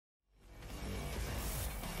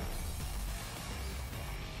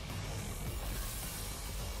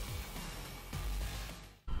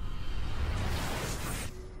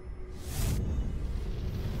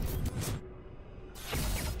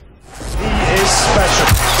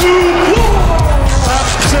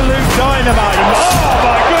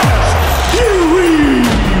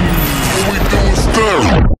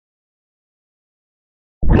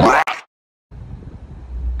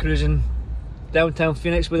cruising downtown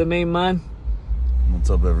Phoenix with the main man. What's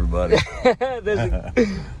up, everybody?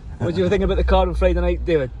 What do you think about the card on Friday night,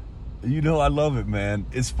 David? You know, I love it, man.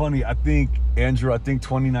 It's funny. I think, Andrew,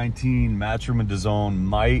 2019 Matchroom and DAZN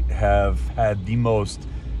might have had the most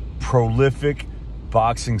prolific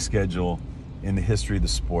boxing schedule in the history of the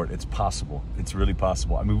sport. It's possible. It's really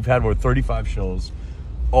possible. I mean, we've had over 35 shows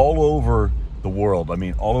all over the world. I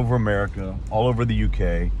mean, all over America, all over the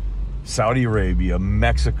UK, Saudi Arabia,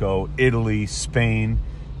 Mexico, Italy, Spain,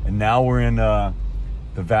 and now we're in the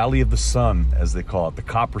Valley of the Sun, as they call it, the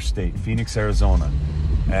Copper State, Phoenix, Arizona.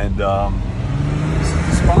 And this is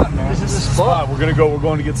the spot, man. This is the spot. We're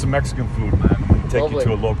going to get some Mexican food, man. I'm going to take you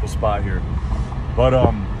to a local spot here.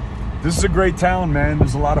 But this is a great town, man.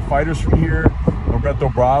 There's a lot of fighters from here. Roberto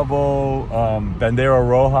Bravo, Bandera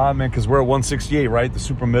Roja, man, because we're at 168, right? The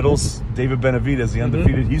super middles. David Benavidez, the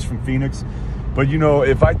undefeated, he's from Phoenix. But, you know,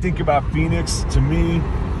 if I think about Phoenix, to me,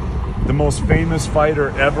 the most famous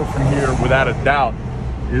fighter ever from here, without a doubt,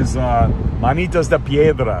 is Manitas de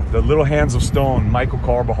Piedra, the little hands of stone, Michael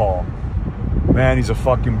Carbajal. Man, he's a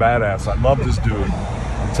fucking badass. I love this dude.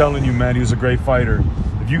 I'm telling you, man, he was a great fighter.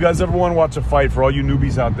 If you guys ever want to watch a fight, for all you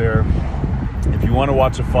newbies out there, if you want to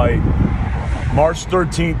watch a fight, March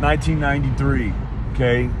 13th, 1993,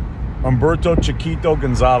 okay? Humberto Chiquito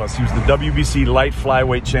Gonzalez, he was the WBC light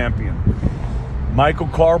flyweight champion. Michael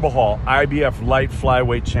Carbajal, IBF light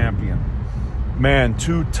flyweight champion. Man,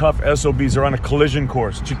 two tough SOBs are on a collision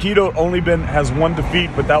course. Chiquito has one defeat,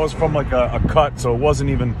 but that was from like a cut, so it wasn't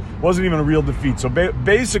even a real defeat. So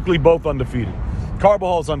basically both undefeated.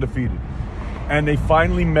 Carbajal's undefeated. And they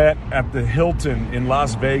finally met at the Hilton in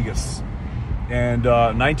Las Vegas. And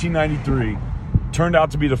 1993 turned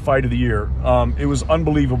out to be the fight of the year. It was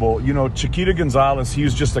unbelievable. You know, Chiquito Gonzalez, he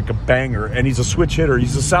was just like a banger, and he's a switch hitter.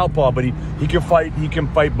 He's a southpaw, but he can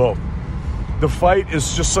fight both. The fight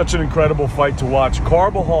is just such an incredible fight to watch.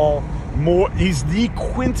 Carbajal, he's the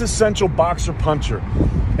quintessential boxer puncher.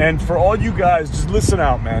 And for all you guys, just listen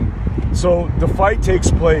out, man. So the fight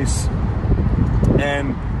takes place,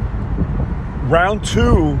 and round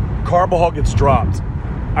 2, Carbajal gets dropped.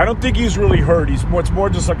 I don't think he's really hurt. It's more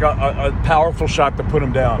just like a powerful shot to put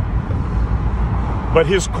him down. But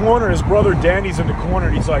his brother Danny's in the corner,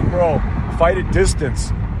 and he's like, bro, fight at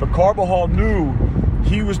distance. But Carbajal knew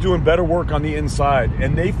he was doing better work on the inside,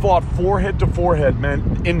 and they fought forehead to forehead,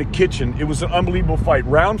 man, in the kitchen. It was an unbelievable fight.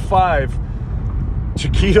 Round 5,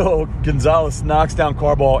 Chiquito Gonzalez knocks down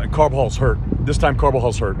Carbajal, and Carbajal's hurt. This time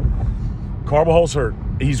Carbajal's hurt. Carbajal's hurt.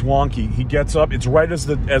 He's wonky. He gets up. It's right as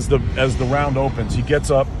the round opens. He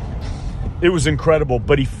gets up. It was incredible,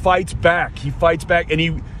 but he fights back. And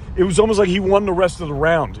it was almost like he won the rest of the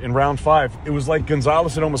round in round 5. It was like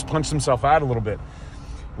Gonzalez had almost punched himself out a little bit.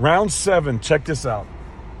 Round 7, check this out.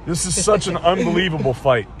 This is such an unbelievable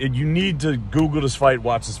fight. You need to Google this fight,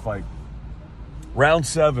 watch this fight. Round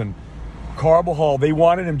 7, Carbajal, they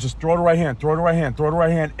wanted him just throw the right hand,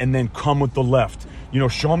 and then come with the left. You know,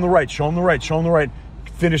 show him the right,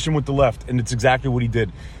 finish him with the left, and it's exactly what he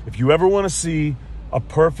did. If you ever want to see a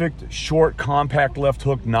perfect, short, compact left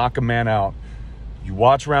hook knock a man out, you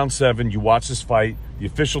watch round 7, you watch this fight. The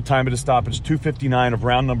official time of the stoppage, 2:59 of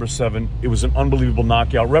round number 7. It was an unbelievable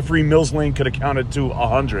knockout. Referee Mills Lane could have counted to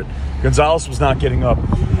 100. Gonzalez was not getting up.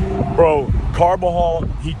 Bro, Carbajal,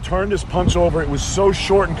 he turned his punch over. It was so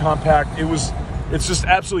short and compact. It's just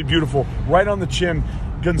absolutely beautiful. Right on the chin.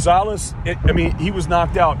 Gonzalez, he was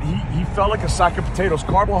knocked out. He felt like a sack of potatoes.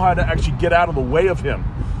 Carbajal had to actually get out of the way of him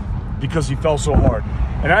because he fell so hard.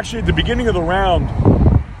 And actually, at the beginning of the round,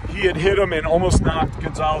 he had hit him and almost knocked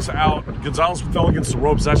Gonzalez out. Gonzalez fell against the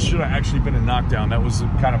ropes. That should have actually been a knockdown. That was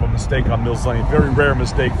kind of a mistake on Mills Lane. Very rare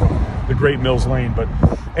mistake from the great Mills Lane. But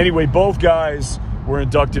anyway, both guys were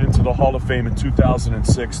inducted into the Hall of Fame in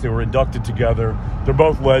 2006. They were inducted together. They're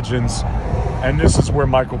both legends. And this is where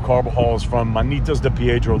Michael Carbajal is from. Manitas de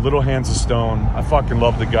Piedra, Little Hands of Stone. I fucking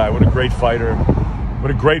love the guy. What a great fighter.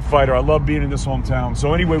 What a great fighter. I love being in this hometown.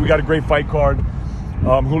 So anyway, we got a great fight card.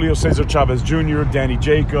 Julio Cesar Chavez Jr., Danny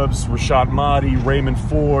Jacobs, Rashad Mahdi, Raymond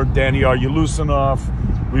Ford, Danny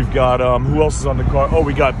Aryalusanov. We've got, who else is on the card? Oh,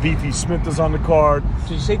 we got B.P. Smith is on the card.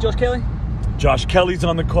 Did you say Josh Kelly? Josh Kelly's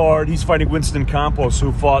on the card. He's fighting Winston Campos,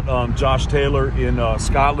 who fought Josh Taylor in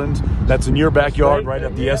Scotland. That's in your backyard, right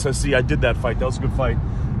at the SSC. I did that fight. That was a good fight.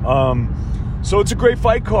 So it's a great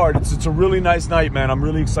fight card. It's a really nice night, man. I'm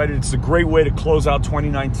really excited. It's a great way to close out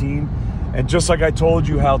 2019. And just like I told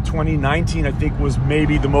you how 2019, I think, was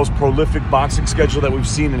maybe the most prolific boxing schedule that we've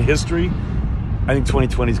seen in history, I think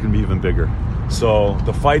 2020 is going to be even bigger. So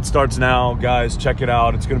the fight starts now, guys. Check it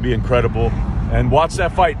out. It's going to be incredible. And watch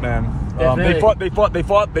that fight, man. They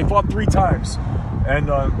fought 3 times. And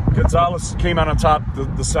Gonzalez came out on top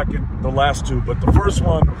the last two, but the first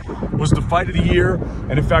one was the fight of the year.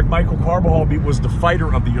 And in fact, Michael Carbajal was the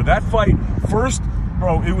fighter of the year. That fight, first,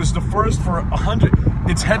 bro, it was the first for 100.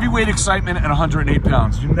 It's heavyweight excitement at 108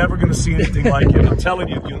 pounds. You're never going to see anything like it. I'm telling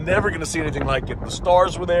you, you're never going to see anything like it. The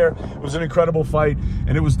stars were there. It was an incredible fight.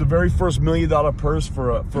 And it was the very first $1 million purse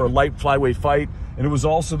for a light flyweight fight. And it was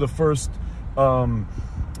also the first... light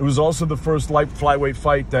flyweight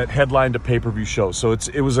fight that headlined a pay-per-view show. So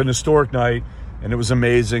it was an historic night, and it was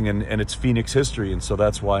amazing, and it's Phoenix history, and so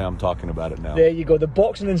that's why I'm talking about it now. There you go, the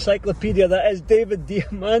boxing encyclopedia. That is David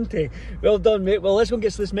Diamante. Well done, mate. Well, let's go and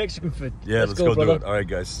get this Mexican food. Yeah, let's go do it. All right,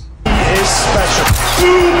 guys. It is special.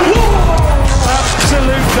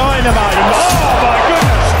 Absolute dynamite. Oh, my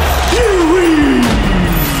goodness.